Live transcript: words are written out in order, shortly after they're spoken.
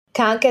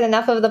Can't get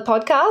enough of the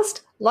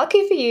podcast?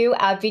 Lucky for you,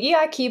 our Video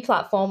IQ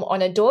platform on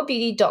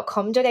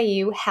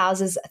adorebeauty.com.au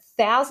houses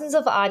thousands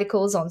of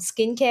articles on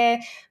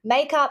skincare,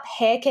 makeup,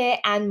 hair care,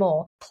 and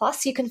more.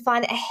 Plus, you can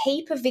find a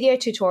heap of video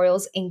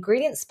tutorials,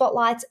 ingredient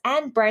spotlights,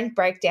 and brand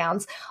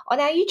breakdowns on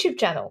our YouTube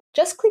channel.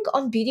 Just click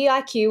on Beauty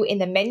IQ in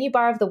the menu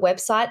bar of the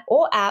website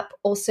or app,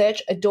 or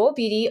search Adore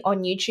Beauty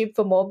on YouTube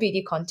for more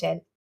beauty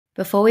content.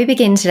 Before we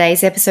begin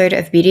today's episode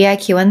of Beauty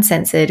IQ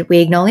Uncensored, we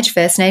acknowledge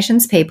First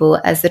Nations people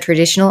as the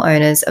traditional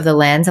owners of the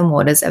lands and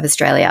waters of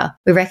Australia.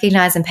 We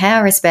recognise and pay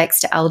our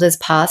respects to elders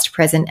past,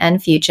 present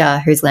and future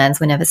whose lands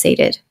were never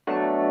ceded.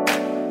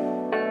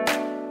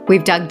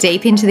 We've dug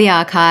deep into the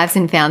archives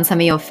and found some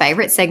of your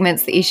favourite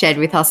segments that you shared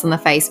with us on the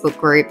Facebook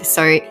group.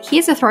 So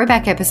here's a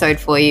throwback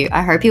episode for you.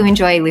 I hope you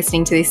enjoy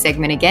listening to this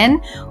segment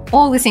again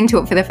or listening to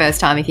it for the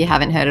first time if you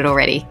haven't heard it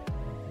already.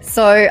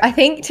 So I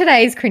think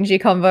today's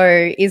cringy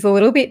convo is a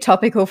little bit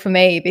topical for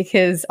me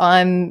because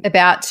I'm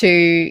about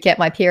to get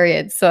my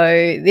period.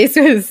 So this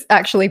was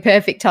actually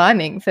perfect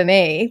timing for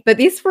me. But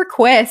this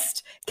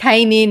request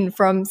came in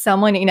from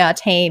someone in our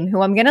team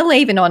who I'm going to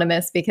leave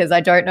anonymous because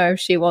I don't know if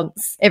she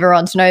wants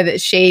everyone to know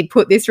that she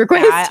put this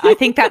request. Yeah, I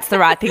think that's the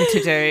right thing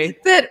to do.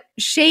 But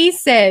she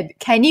said,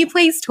 can you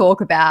please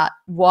talk about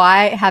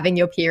why having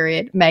your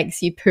period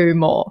makes you poo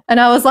more? And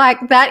I was like,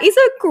 that is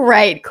a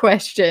great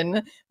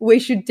question. We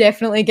should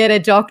definitely get a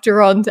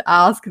doctor on to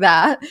ask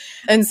that.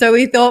 And so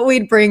we thought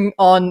we'd bring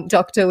on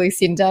Dr.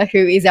 Lucinda,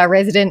 who is our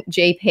resident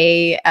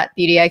GP at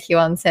Beauty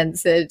IQ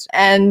Uncensored.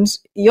 And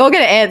you're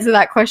going to answer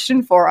that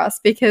question for us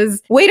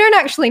because we don't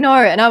actually know.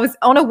 And I was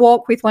on a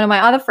walk with one of my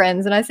other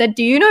friends and I said,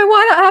 do you know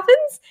why that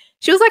happens?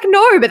 She was like,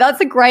 no, but that's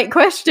a great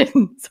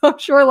question. So I'm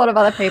sure a lot of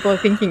other people are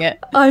thinking it.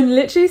 I'm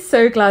literally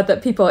so glad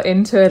that people are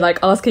into like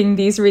asking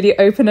these really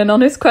open and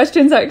honest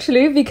questions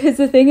actually, because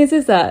the thing is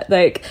that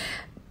like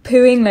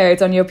pooing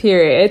loads on your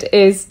period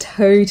is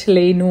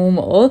totally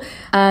normal.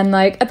 And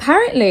like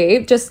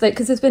apparently just like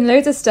because there's been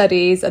loads of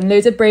studies and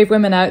loads of brave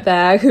women out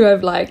there who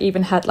have like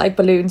even had like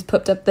balloons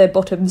popped up their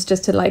bottoms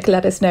just to like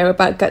let us know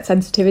about gut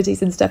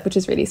sensitivities and stuff, which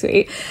is really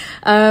sweet.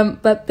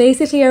 But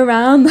basically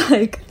around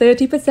like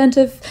 30%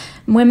 of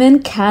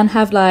women can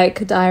have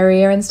like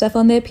diarrhea and stuff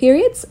on their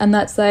periods, and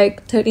that's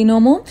like totally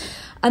normal.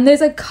 And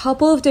there's a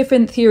couple of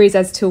different theories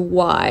as to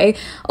why,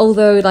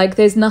 although like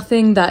there's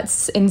nothing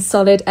that's in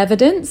solid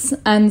evidence.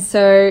 And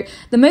so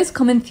the most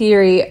common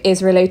theory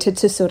is related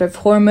to sort of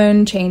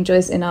hormone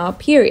changes in our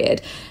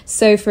period.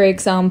 So for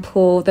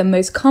example, the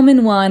most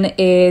common one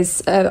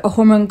is a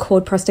hormone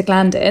called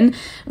prostaglandin,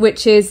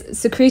 which is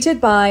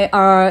secreted by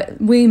our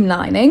womb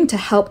lining to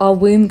help our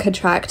womb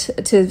contract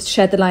to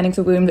shed the lining of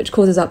the womb, which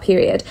causes our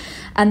period.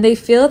 And they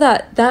feel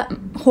that that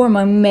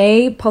hormone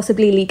may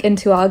possibly leak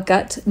into our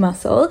gut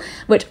muscle,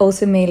 which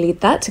also may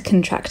lead that to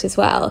contract as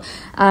well.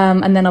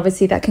 And then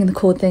obviously that can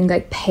cause things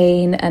like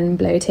pain and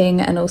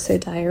bloating and also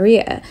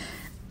diarrhea.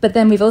 But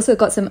then we've also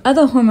got some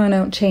other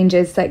hormonal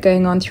changes that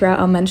going on throughout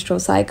our menstrual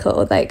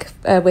cycle, like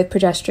with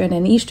progesterone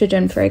and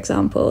estrogen, for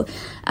example,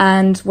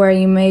 and where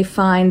you may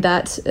find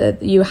that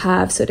you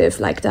have sort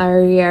of like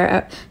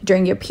diarrhea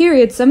during your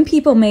period. Some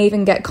people may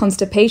even get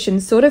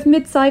constipation sort of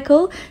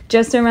mid-cycle,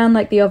 just around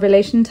like the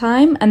ovulation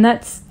time, and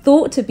that's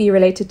thought to be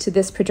related to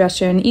this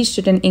progesterone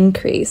estrogen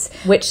increase,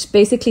 which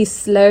basically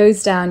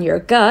slows down your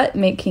gut,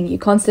 making you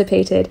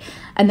constipated.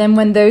 And then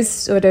when those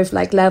sort of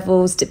like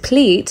levels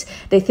deplete,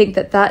 they think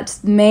that that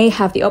may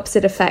have the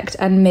opposite effect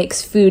and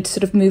makes food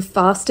sort of move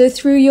faster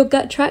through your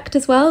gut tract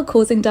as well,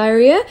 causing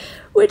diarrhea,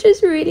 which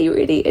is really,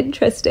 really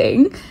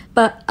interesting.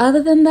 But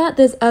other than that,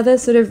 there's other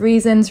sort of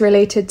reasons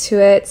related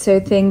to it. So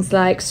things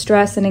like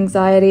stress and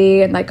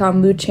anxiety and like our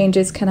mood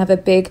changes can have a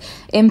big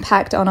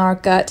impact on our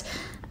gut.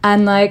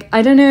 And like,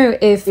 I don't know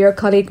if your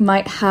colleague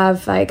might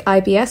have like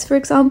IBS, for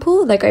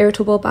example, like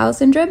irritable bowel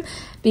syndrome,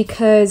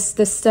 because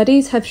the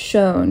studies have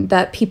shown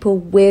that people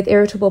with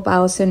irritable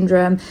bowel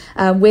syndrome,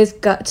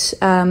 with gut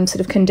sort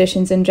of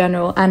conditions in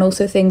general, and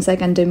also things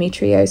like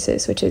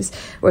endometriosis, which is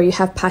where you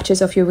have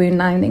patches of your wound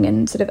lining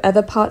and sort of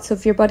other parts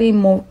of your body,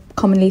 more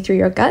commonly through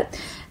your gut,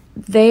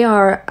 they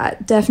are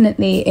at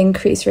definitely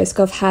increased risk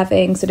of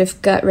having sort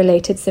of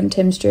gut-related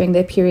symptoms during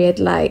their period,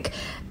 like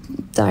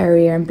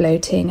diarrhea and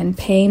bloating and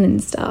pain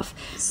and stuff.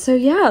 So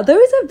yeah,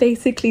 those are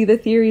basically the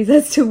theories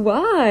as to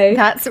why.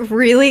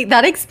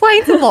 That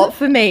explains a lot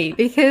for me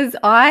because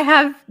I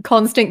have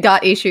constant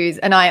gut issues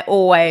and I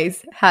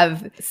always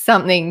have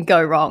something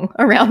go wrong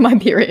around my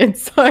period.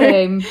 So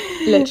same,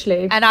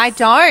 literally. And I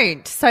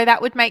don't. So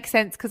that would make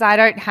sense because I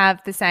don't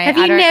have the same. Have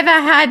you never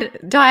had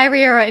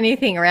diarrhea or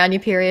anything around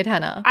your period,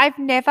 Hannah? I've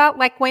never,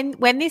 like when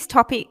this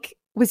topic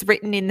was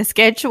written in the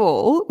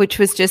schedule, which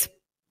was just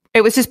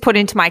it was just put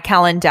into my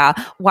calendar,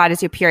 why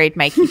does your period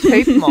make you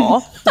poop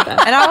more?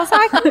 And I was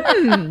like, I'm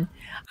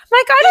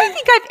like, I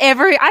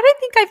don't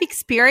think I've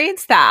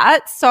experienced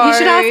that. So you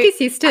should ask your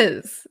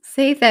sisters,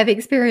 see if they've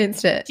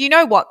experienced it. Do you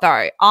know what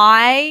though?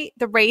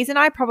 The reason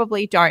I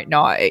probably don't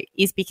know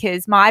is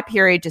because my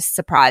period just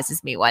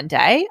surprises me one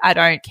day. I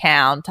don't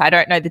count. I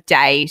don't know the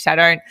date.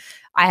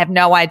 I have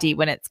no idea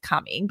when it's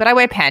coming, but I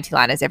wear panty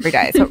liners every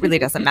day, so it really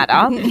doesn't matter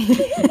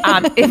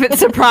if it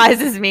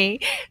surprises me.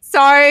 So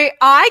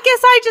I guess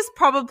I just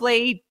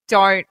probably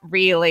don't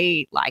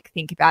really like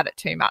think about it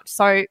too much.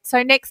 So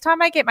next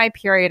time I get my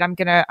period, I'm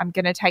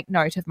gonna take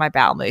note of my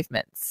bowel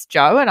movements,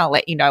 Jo, and I'll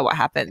let you know what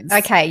happens.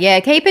 Okay, yeah,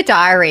 keep a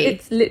diary.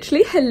 It's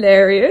literally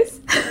hilarious.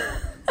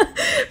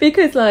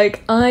 Because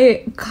like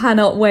I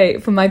cannot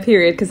wait for my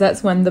period because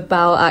that's when the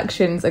bowel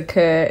actions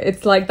occur.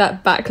 It's like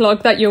that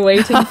backlog that you're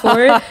waiting for.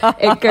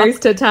 It goes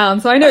to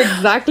town. So I know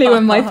exactly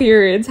when my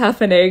period's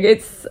happening.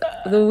 It's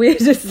the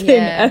weirdest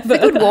thing ever.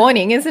 It's a good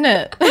warning, isn't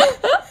it?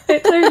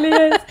 It totally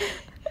is.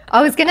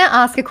 I was going to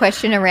ask a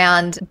question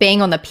around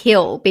being on the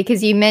pill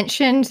because you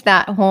mentioned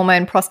that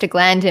hormone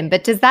prostaglandin,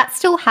 but does that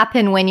still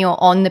happen when you're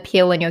on the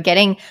pill and you're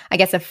getting, I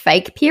guess, a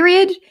fake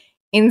period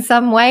in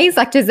some ways?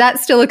 Like, does that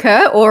still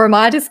occur, or am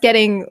I just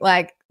getting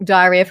like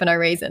diarrhea for no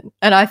reason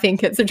and I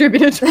think it's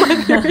attributed to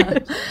my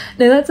period?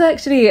 No, that's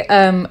actually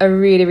a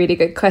really, really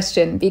good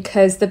question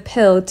because the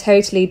pill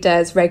totally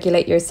does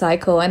regulate your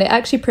cycle and it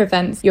actually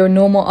prevents your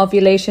normal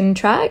ovulation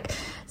track.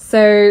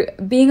 So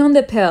being on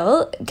the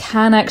pill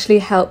can actually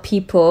help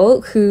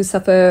people who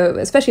suffer,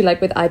 especially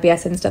like with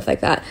IBS and stuff like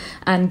that,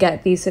 and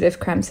get these sort of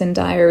cramps and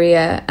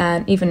diarrhea.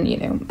 And even, you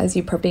know, as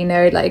you probably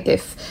know, like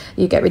if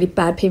you get really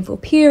bad painful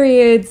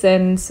periods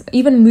and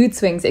even mood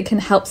swings, it can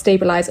help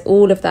stabilize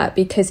all of that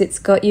because it's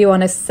got you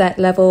on a set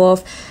level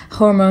of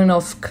hormone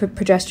of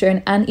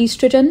progesterone and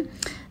estrogen.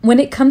 When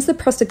it comes to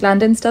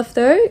prostaglandin stuff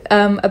though,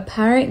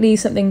 apparently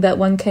something that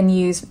one can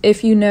use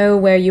if you know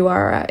where you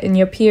are in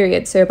your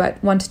period, so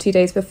about 1 to 2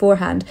 days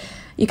beforehand,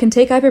 you can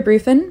take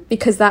ibuprofen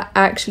because that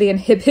actually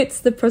inhibits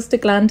the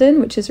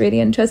prostaglandin, which is really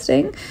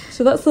interesting.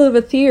 So that's sort of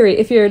a theory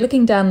if you're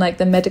looking down like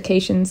the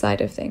medication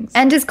side of things.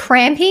 And does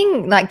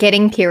cramping, like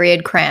getting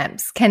period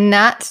cramps, can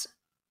that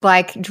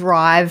like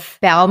drive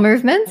bowel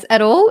movements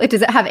at all?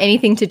 Does it have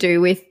anything to do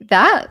with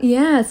that?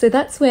 Yeah, so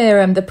that's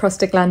where the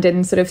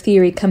prostaglandin sort of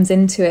theory comes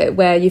into it,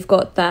 where you've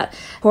got that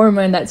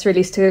hormone that's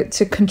released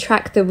to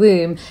contract the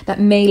womb that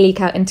may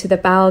leak out into the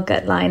bowel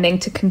gut lining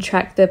to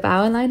contract the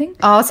bowel lining.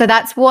 Oh, so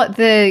that's what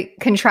the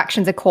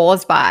contractions are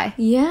caused by.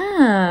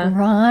 Yeah.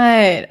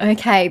 Right.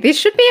 Okay. This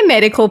should be a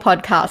medical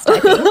podcast,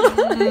 I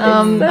think.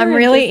 I'm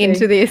really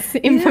into this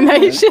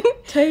information.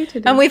 Yeah,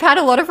 totally. And we've had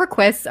a lot of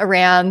requests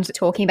around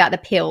talking about the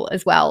pill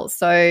as well.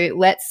 So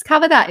let's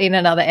cover that in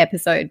another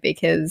episode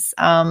because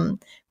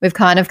we've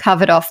kind of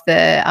covered off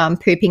the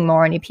pooping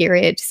more on your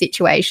period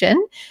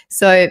situation.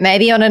 So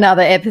maybe on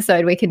another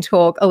episode we can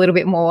talk a little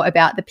bit more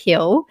about the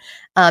pill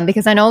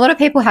because I know a lot of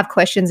people have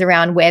questions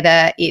around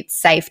whether it's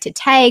safe to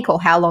take or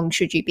how long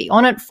should you be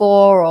on it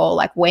for, or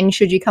like when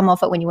should you come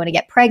off it when you want to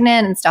get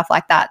pregnant and stuff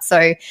like that.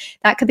 So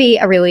that could be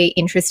a really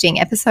interesting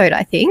episode,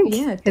 I think.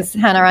 Yeah, because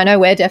Hannah, I know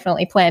we're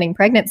definitely planning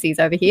pregnancies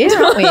over here,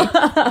 aren't we?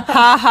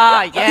 Ha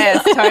ha,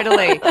 yes,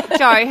 totally.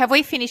 Jo, have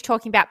we finished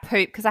talking about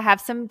poop? Because I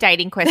have some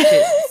dating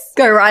questions.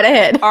 Go right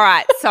ahead. All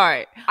right.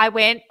 So I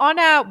went on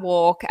a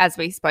walk, as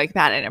we spoke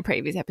about in a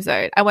previous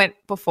episode. I went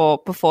before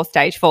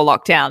stage 4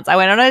 lockdowns. I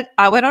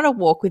went on a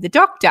walk with a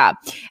doctor,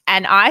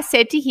 and I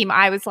said to him,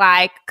 I was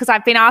like, because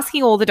I've been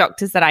asking all the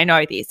doctors that I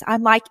know this,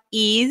 I'm like,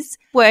 is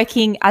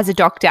working as a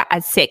doctor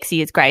as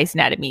sexy as Grey's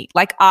Anatomy?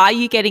 Like, are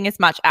you getting as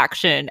much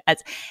action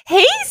as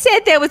he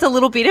said? There was a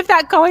little bit of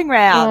that going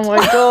round. Oh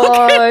my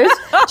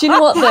gosh. Do you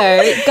know what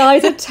though?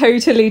 Guys are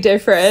totally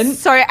different.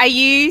 So are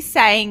you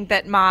saying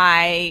that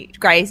my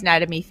Grey's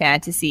Anatomy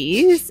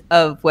fantasies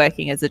of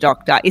working as a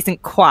doctor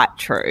isn't quite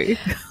true?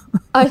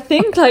 I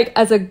think like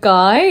as a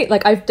guy,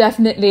 like I've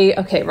definitely,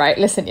 okay, right,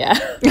 listen, yeah.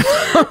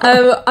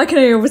 I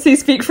can obviously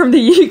speak from the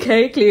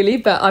UK clearly,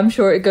 but I'm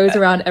sure it goes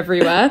around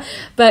everywhere.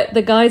 But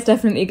the guys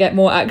definitely get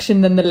more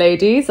action than the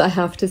ladies, I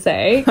have to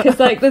say. Because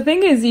like the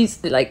thing is, you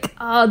like,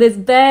 there's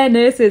bare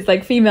nurses,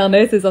 like female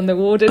nurses on the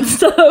ward and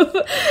stuff,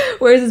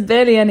 whereas there's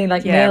barely any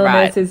like male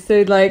nurses.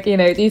 So like, you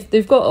know,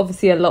 they've got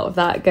obviously a lot of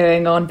that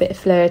going on, bit of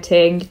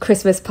flirting.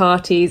 Christmas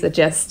parties are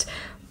just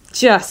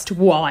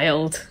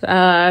wild.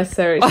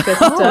 So it's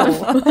just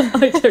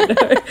I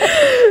don't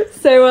know.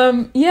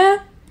 So yeah,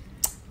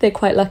 they're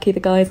quite lucky, the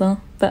guys are,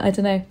 but I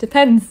don't know,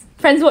 depends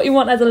what you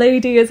want as a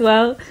lady as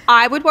well.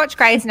 I would watch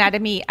Grey's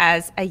Anatomy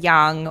as a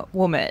young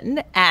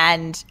woman,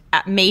 and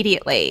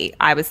immediately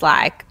I was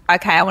like,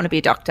 okay, I want to be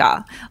a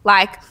doctor.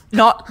 Like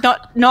not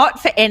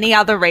for any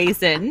other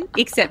reason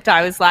except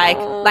I was like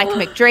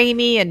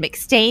McDreamy and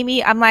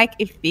McSteamy. I'm like,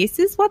 if this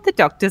is what the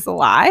doctors are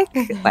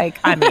like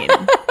I'm in.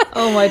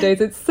 Oh my days,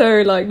 it's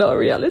so like not a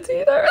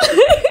reality though.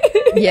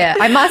 Yeah,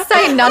 I must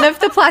say none of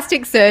the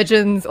plastic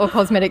surgeons or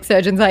cosmetic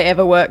surgeons I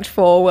ever worked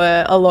for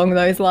were along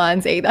those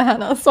lines either,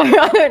 Hannah. So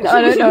I don't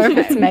know if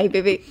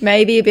it's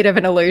maybe a bit of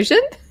an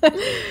illusion.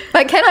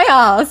 But can I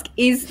ask,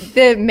 is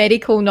the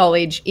medical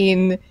knowledge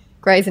in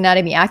Grey's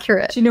Anatomy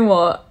accurate? Do you know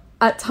what?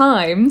 At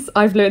times,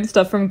 I've learned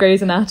stuff from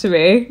Grey's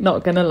Anatomy,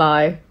 not gonna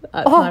lie.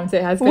 At times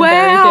it has been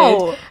very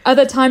good.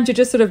 Other times you're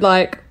just sort of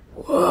like,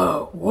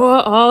 whoa,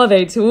 what are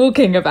they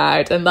talking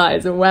about? And that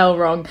is well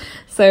wrong.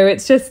 So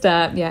it's just,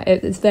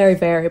 it's very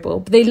variable.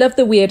 But they love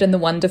the weird and the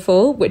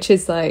wonderful, which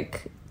is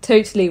like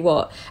totally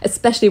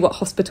especially what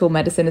hospital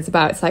medicine is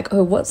about. It's like,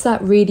 oh, what's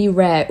that really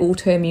rare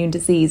autoimmune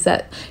disease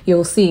that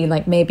you'll see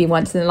like maybe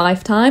once in a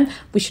lifetime?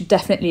 We should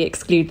definitely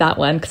exclude that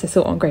one because I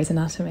saw it on Grey's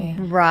Anatomy.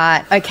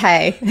 Right.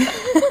 Okay.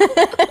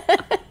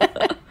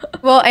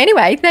 Well,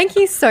 anyway, thank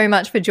you so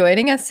much for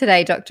joining us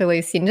today, Dr.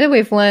 Lucinda.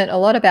 We've learnt a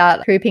lot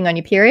about pooping on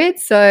your period,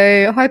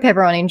 so I hope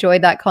everyone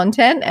enjoyed that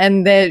content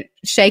and they're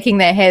shaking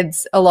their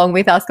heads along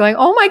with us going,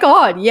 oh my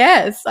God,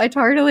 yes, I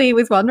totally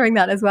was wondering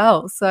that as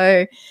well.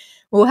 So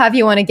we'll have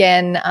you on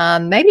again,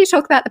 maybe to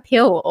talk about the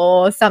pill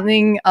or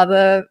something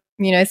other,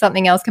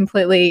 something else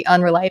completely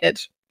unrelated,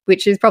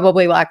 which is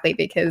probably likely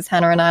because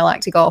Hannah and I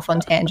like to go off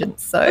on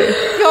tangents. So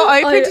if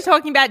you're open to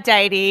talking about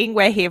dating,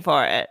 we're here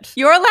for it.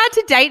 You're allowed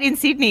to date in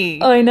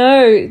Sydney. I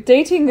know.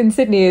 Dating in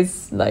Sydney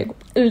is like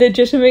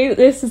legitimately,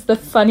 this is the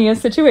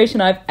funniest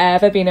situation I've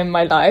ever been in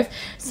my life.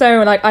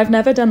 So like I've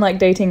never done like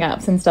dating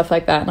apps and stuff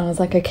like that. And I was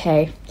like,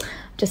 okay,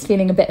 just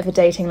feeling a bit of a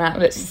dating app.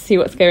 Let's see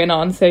what's going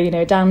on. So,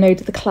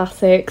 downloaded the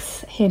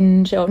classics,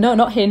 Hinge, or no,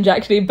 not Hinge,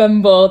 actually,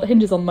 Bumble.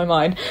 Hinge is on my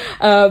mind.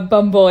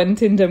 Bumble and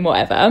Tinder and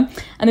whatever.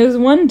 And there was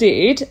one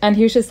dude, and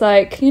he was just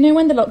like,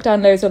 when the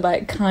lockdown lows were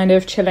like kind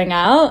of chilling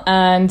out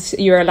and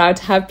you're allowed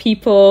to have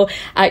people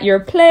at your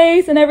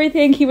place and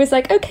everything, he was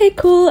like, okay,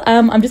 cool.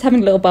 I'm just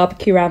having a little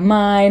barbecue around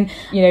mine.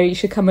 You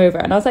should come over.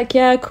 And I was like,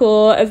 yeah,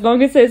 cool. As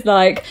long as there's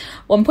like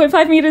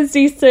 1.5 meters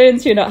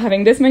distance, you're not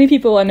having this many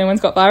people and no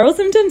one's got viral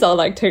symptoms, I'll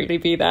like totally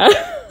be there.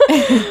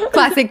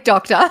 Classic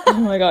doctor. Oh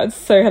my God, it's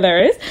so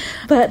hilarious.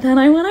 But then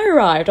when I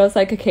arrived, I was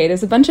like, okay,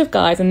 there's a bunch of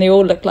guys and they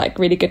all look like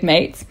really good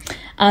mates.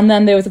 And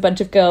then there was a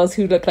bunch of girls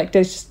who looked like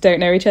they just don't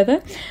know each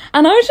other.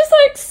 And I was just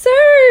like,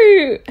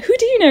 so who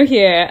do you know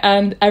here?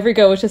 And every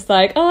girl was just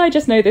like, oh, I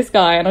just know this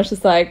guy. And I was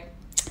just like,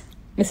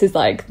 this is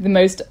like the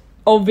most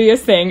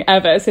obvious thing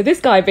ever. So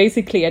this guy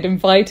basically had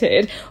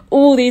invited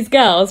all these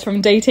girls from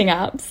dating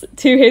apps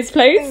to his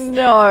place.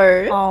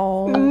 No.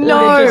 Oh,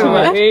 no.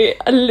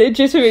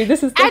 Legitimately,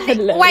 this is the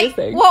hilarious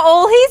thing. Were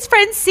all his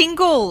friends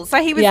single? So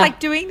he was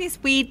like doing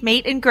this weird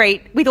meet and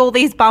greet with all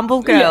these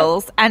Bumble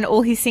girls and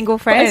all his single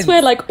friends. But I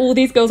swear, like, all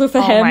these girls were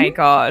for him. Oh my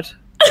God.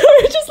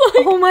 We're just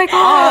like, oh my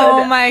God.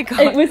 Oh my God.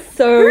 It was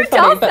so Who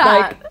funny. does but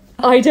that? like,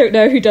 I don't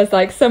know who does,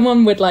 like,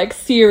 someone with like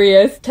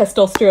serious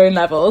testosterone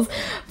levels,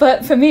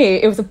 but for me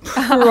it was a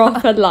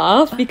proper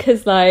laugh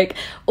because like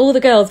all the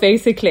girls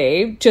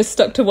basically just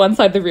stuck to one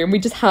side of the room. We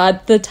just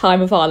had the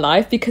time of our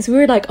life because we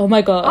were like, oh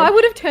my God. I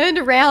would have turned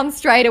around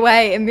straight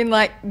away and been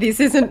like, this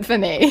isn't for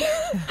me.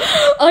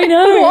 I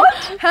know. What?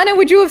 Hannah,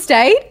 would you have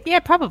stayed? Yeah,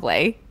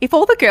 probably. If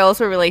all the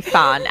girls were really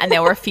fun and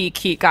there were a few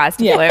cute guys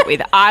to flirt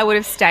with, I would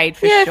have stayed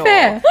for sure.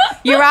 Fair.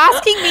 You're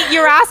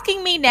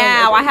asking me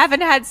now. I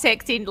haven't had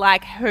sex in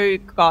like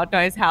God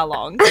knows how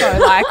long. So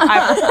like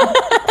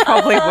I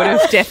probably would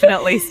have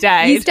definitely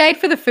stayed. You stayed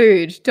for the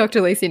food,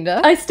 Dr.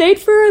 Lucinda. I stayed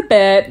for a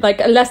bit, like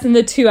less than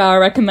the 2-hour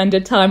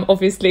recommended time,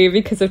 obviously,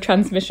 because of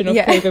transmission of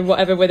COVID,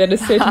 whatever, within a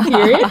certain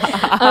period.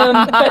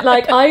 But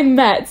like I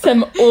met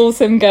some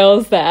awesome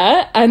girls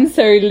there. And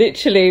so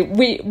literally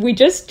we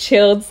just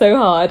chilled so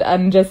hard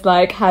and just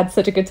like had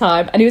such a good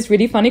time. And it was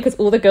really funny because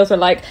all the girls were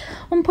like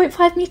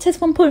 1.5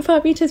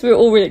 meters. We were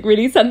all really,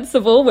 really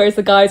sensible. Whereas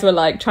the guys were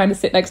like trying to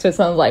sit next to us.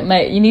 And I was like,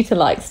 mate, you need to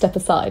like step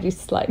aside. You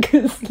just like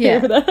stay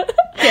over there.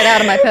 Get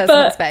out of my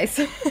personal space.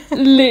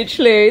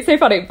 Literally, so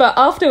funny. But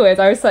afterwards,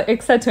 I was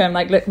like, said to him,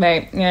 like, look,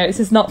 mate, this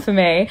is not for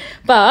me.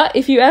 But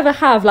if you ever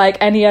have like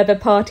any other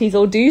parties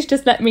or do's,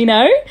 just let me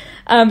know.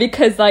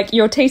 Because like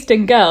your taste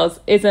in girls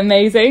is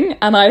amazing,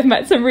 and I've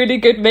met some really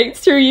good mates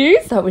through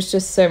you. That was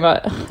just so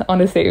much.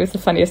 Honestly, it was the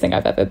funniest thing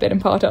I've ever been a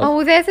part of. Oh,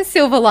 well, there's a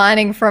silver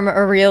lining from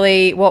a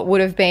really what would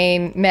have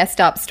been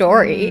messed up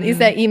story is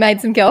that you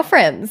made some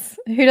girlfriends.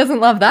 Who doesn't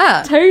love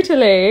that?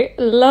 Totally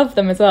love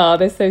them as well.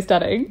 They're so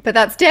stunning. But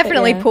that's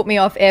definitely put me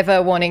off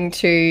ever wanting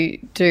to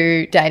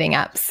do dating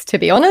apps. To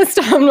be honest,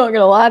 I'm not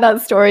gonna lie,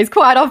 that story is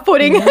quite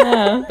off-putting.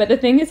 Yeah. But the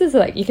thing is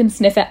like you can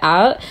sniff it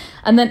out.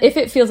 And then if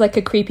it feels like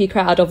a creepy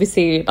crowd,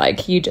 obviously,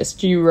 like,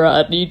 you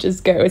run, you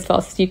just go as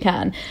fast as you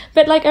can.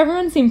 But, like,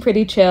 everyone seemed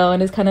pretty chill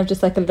and it's kind of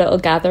just, like, a little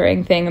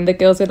gathering thing. And the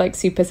girls were, like,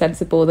 super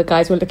sensible. The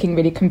guys were looking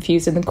really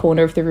confused in the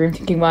corner of the room,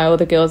 thinking, why are all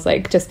the girls,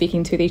 like, just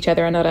speaking to each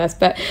other and not us?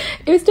 But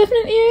it was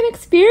definitely an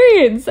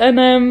experience.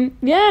 And,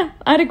 yeah,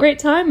 I had a great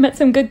time, met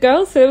some good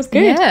girls, so it was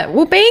good. Yeah,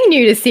 well, being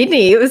new to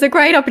Sydney, it was a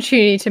great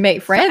opportunity to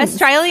meet friends.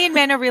 Australian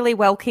men are really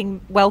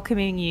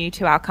welcoming you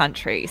to our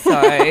country, so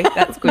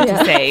that's good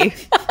to see.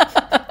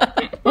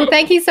 Well,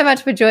 thank you so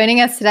much for joining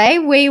us today.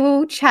 We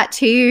will chat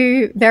to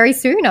you very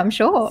soon, I'm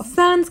sure.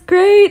 Sounds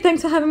great.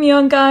 Thanks for having me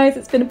on, guys.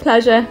 It's been a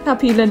pleasure.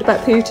 Happy you learned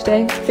about poo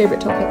today. Favourite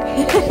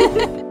topic.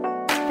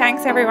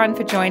 Thanks, everyone,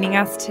 for joining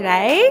us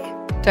today.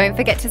 Don't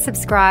forget to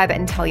subscribe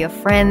and tell your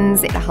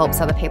friends. It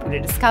helps other people to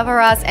discover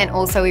us. And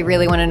also, we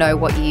really want to know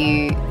what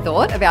you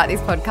thought about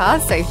this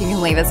podcast. So if you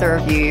can leave us a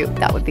review,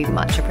 that would be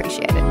much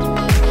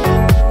appreciated.